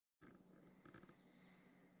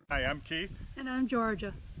Hi, I'm Keith. And I'm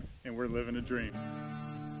Georgia. And we're living a dream.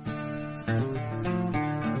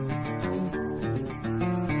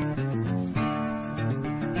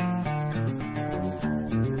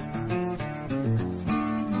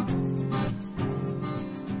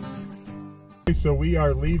 So we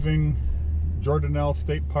are leaving Jordanelle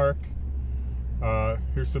State Park.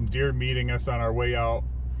 Here's some deer meeting us on our way out.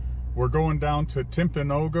 We're going down to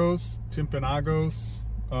Timpanogos.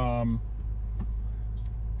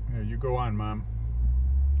 Here, you go on, Mom.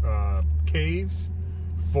 Caves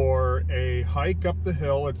for a hike up the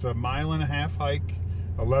hill. It's a 1.5 mile hike,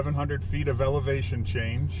 1,100 feet of elevation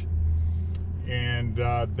change, and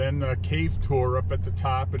then a cave tour up at the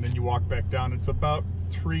top, and then you walk back down. It's about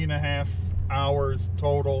 3.5 hours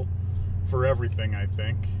total for everything, I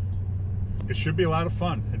think. It should be a lot of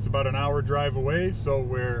fun. It's about an hour drive away, so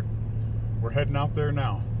we're heading out there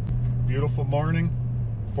now. Beautiful morning,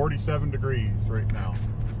 47 degrees right now.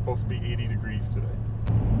 It's supposed to be 80 degrees today.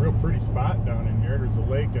 Real pretty spot down in here. There's a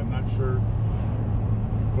lake. I'm not sure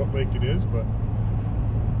what lake it is, but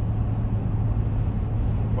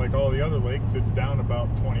like all the other lakes, it's down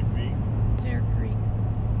about 20 feet.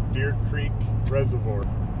 Deer Creek Reservoir.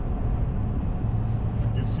 I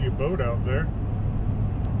do see a boat out there.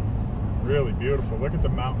 Really beautiful. Look at the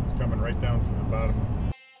mountains coming right down to the bottom.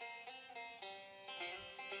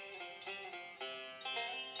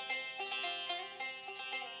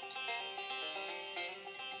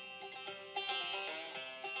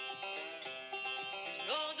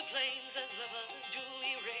 Rode the plains as lovers do,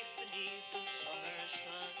 erased beneath the summer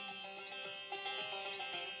sun.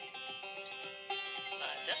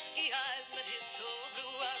 My dusky eyes met his so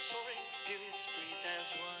blue, our soaring spirits breathed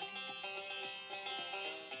as one.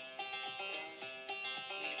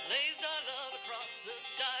 We blazed our love across the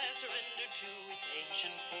sky, surrendered to its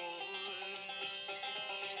ancient force.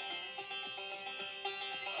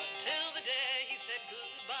 Until the day he said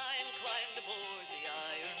goodbye and climbed aboard the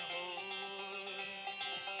iron horse.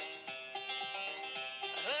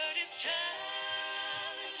 I heard its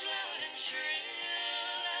challenge loud and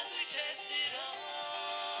shrill as we chested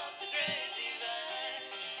up the great divide.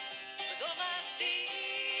 But though my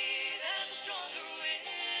steed had the stronger will,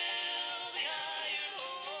 the iron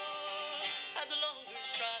horse had the longer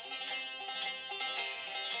stride.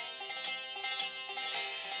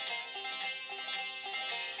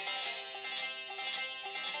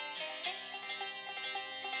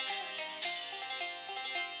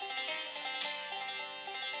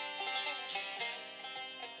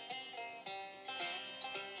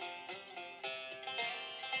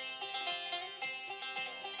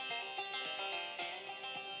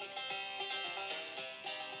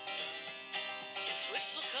 Its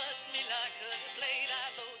whistle cut me like a blade,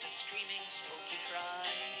 I loathed its screaming, smoky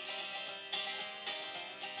cry.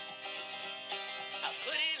 How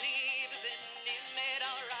could he leave his Indian maid?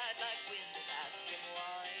 I'll ride like wind and ask him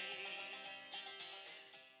why.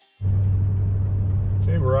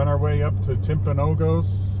 Okay, we're on our way up to Timpanogos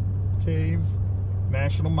Cave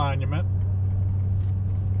National Monument.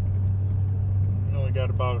 We only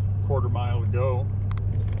got about a 1/4 mile to go.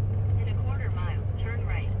 In a 1/4 mile, turn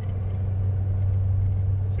right.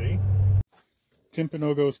 See?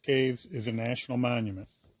 Timpanogos Caves is a national monument.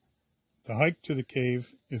 The hike to the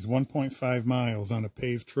cave is 1.5 miles on a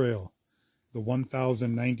paved trail. The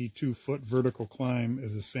 1,092-foot vertical climb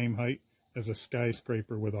is the same height as a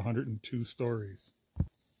skyscraper with 102 stories.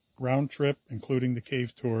 Round trip, including the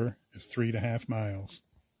cave tour, is 3.5 miles.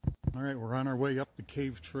 All right, we're on our way up the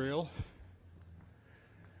cave trail.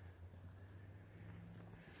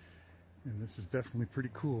 And this is definitely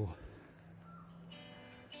pretty cool.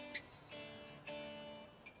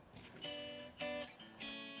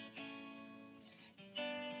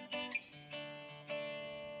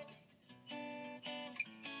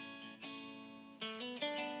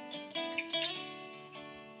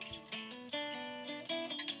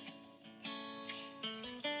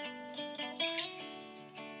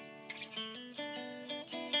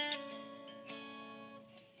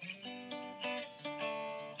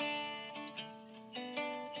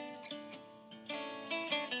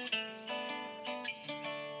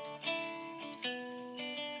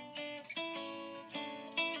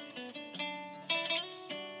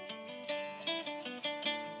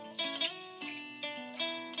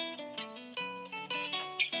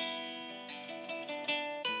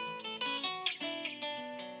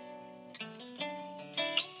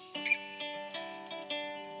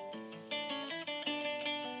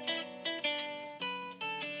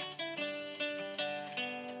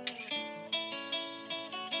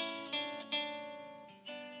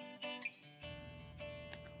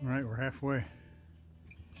 All right, we're halfway.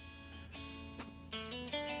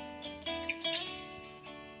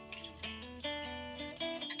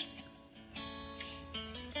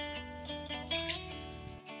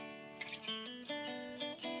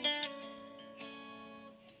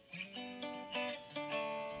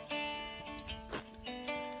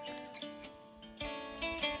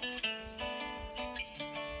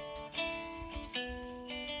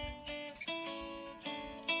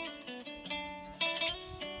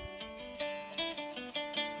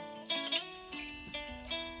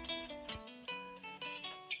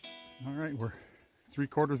 All right, we're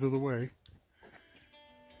 3/4 of the way.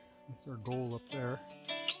 That's our goal up there.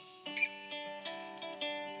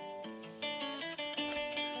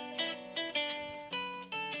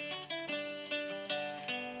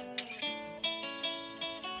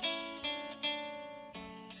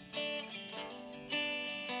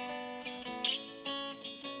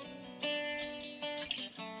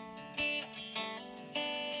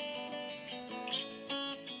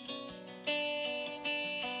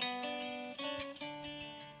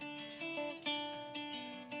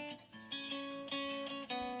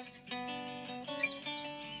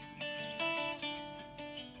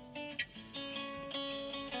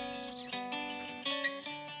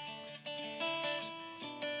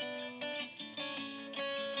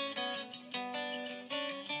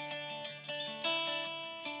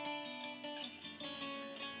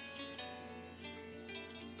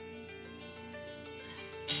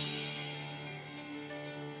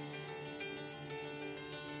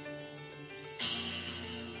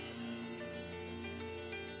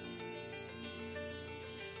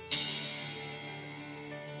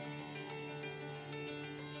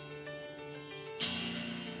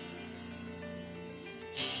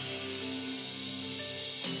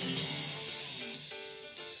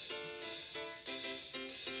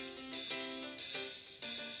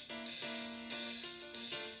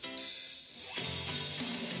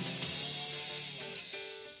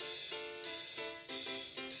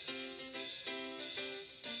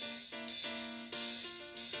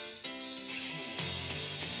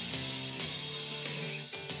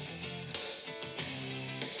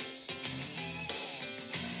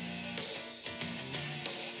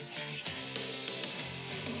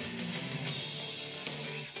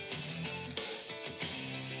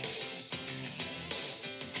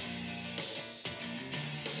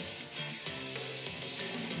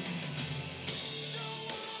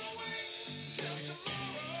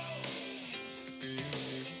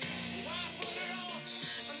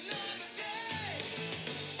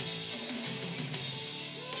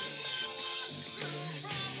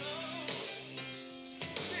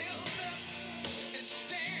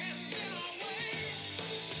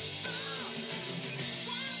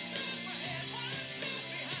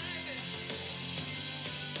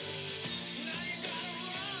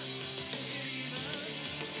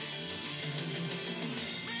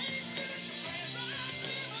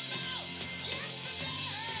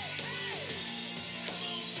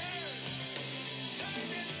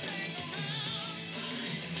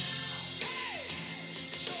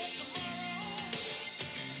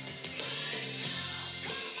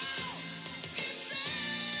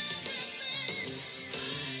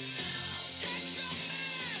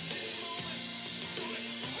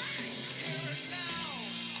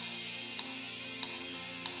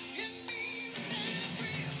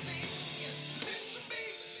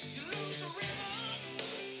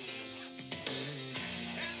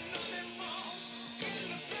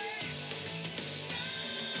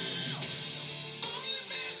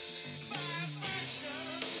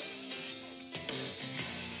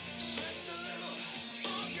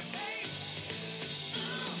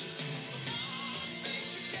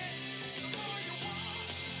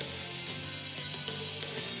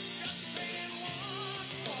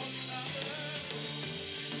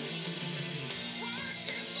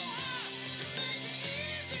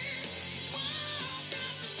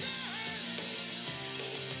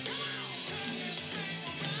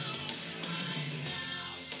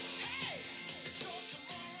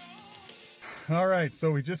 All right,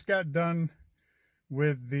 so we just got done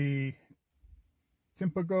with the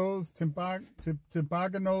Timpanogos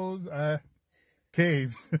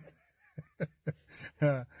caves.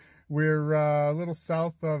 We're a little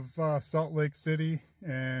south of Salt Lake City,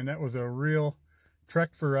 and that was a real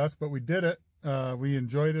trek for us, but we did it. We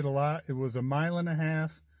enjoyed it a lot. It was 1.5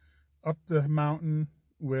 miles up the mountain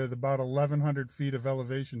with about 1,100 feet of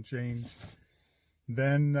elevation change.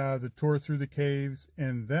 Then the tour through the caves,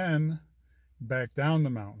 and then back down the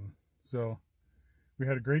mountain. So we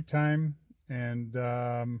had a great time, and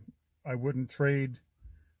I wouldn't trade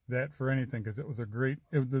that for anything, because it was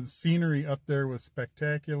the scenery up there was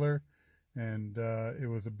spectacular, and it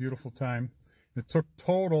was a beautiful time. It took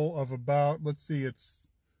total of about, let's see,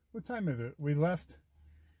 what time is it?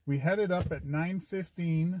 We headed up at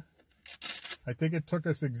 9:15. I think it took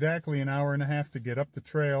us exactly 1.5 hours to get up the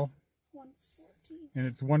trail. 1:14. And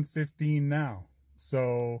it's 1:15 now.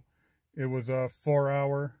 So it was a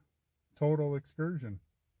 4-hour total excursion.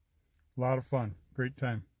 A lot of fun. Great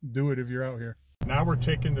time. Do it if you're out here. Now we're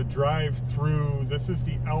taking the drive through. This is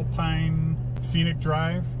the Alpine Scenic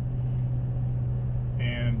Drive.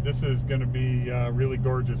 and this is going to be really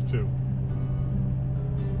gorgeous too.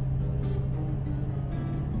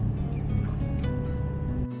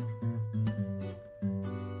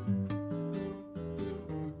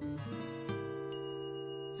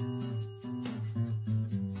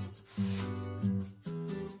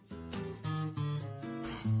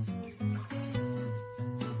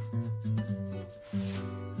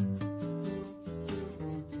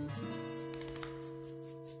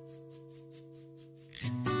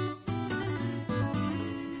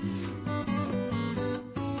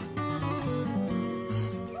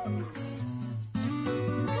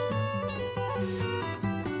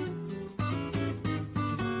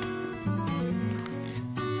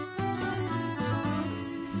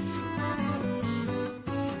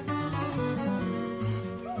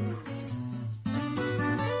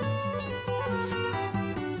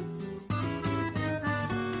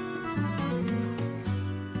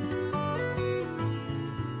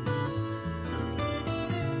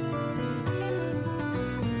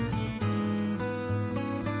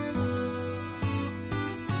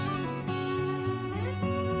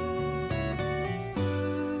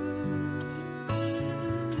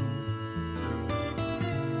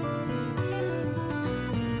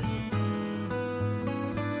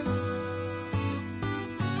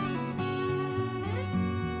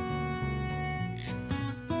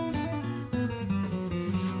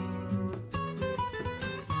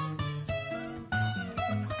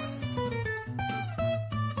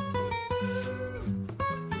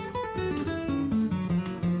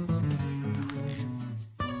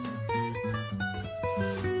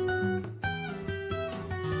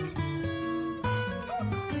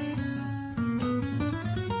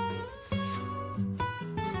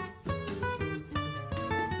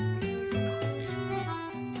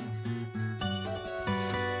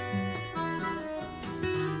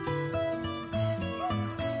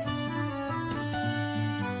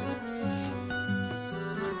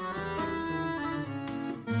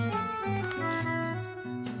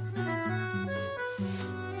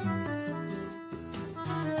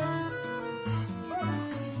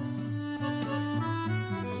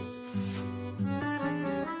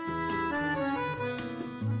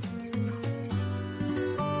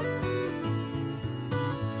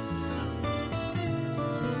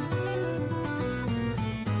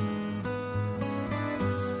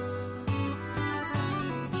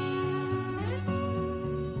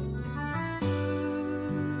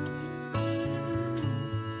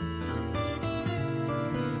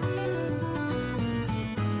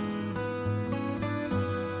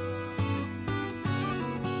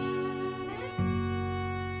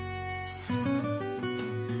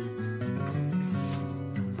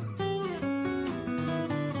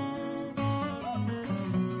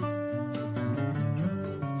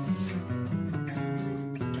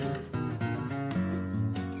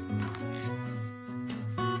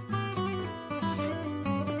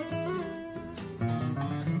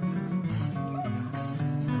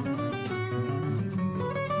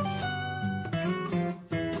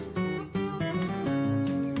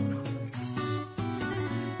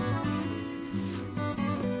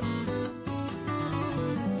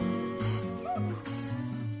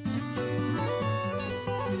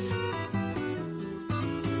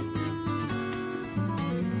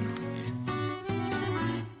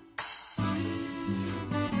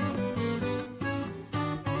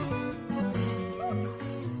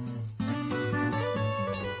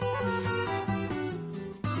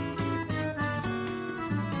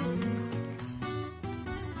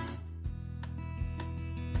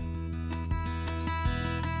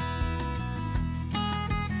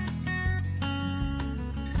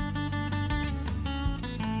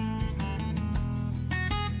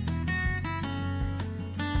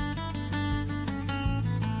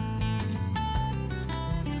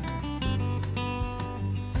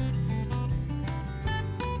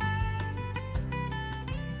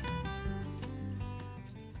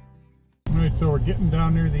 Alright, so we're getting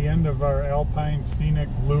down near the end of our Alpine Scenic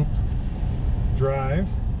Loop drive.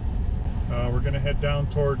 We're going to head down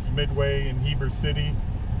towards Midway in Heber City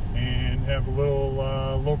and have a little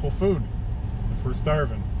local food, because we're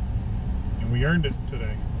starving. And we earned it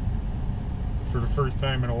today for the first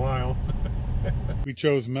time in a while. We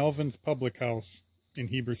chose Melvin's Public House in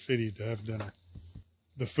Heber City to have dinner.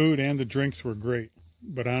 The food and the drinks were great,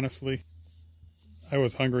 but honestly, I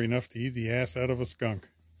was hungry enough to eat the ass out of a skunk.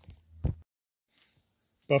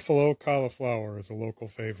 Buffalo cauliflower is a local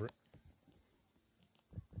favorite.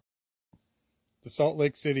 The Salt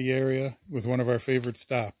Lake City area was one of our favorite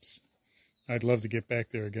stops. I'd love to get back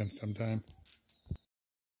there again sometime.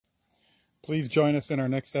 Please join us in our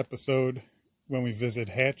next episode when we visit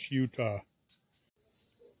Hatch, Utah.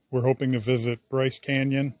 We're hoping to visit Bryce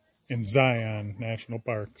Canyon and Zion National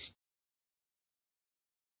Parks.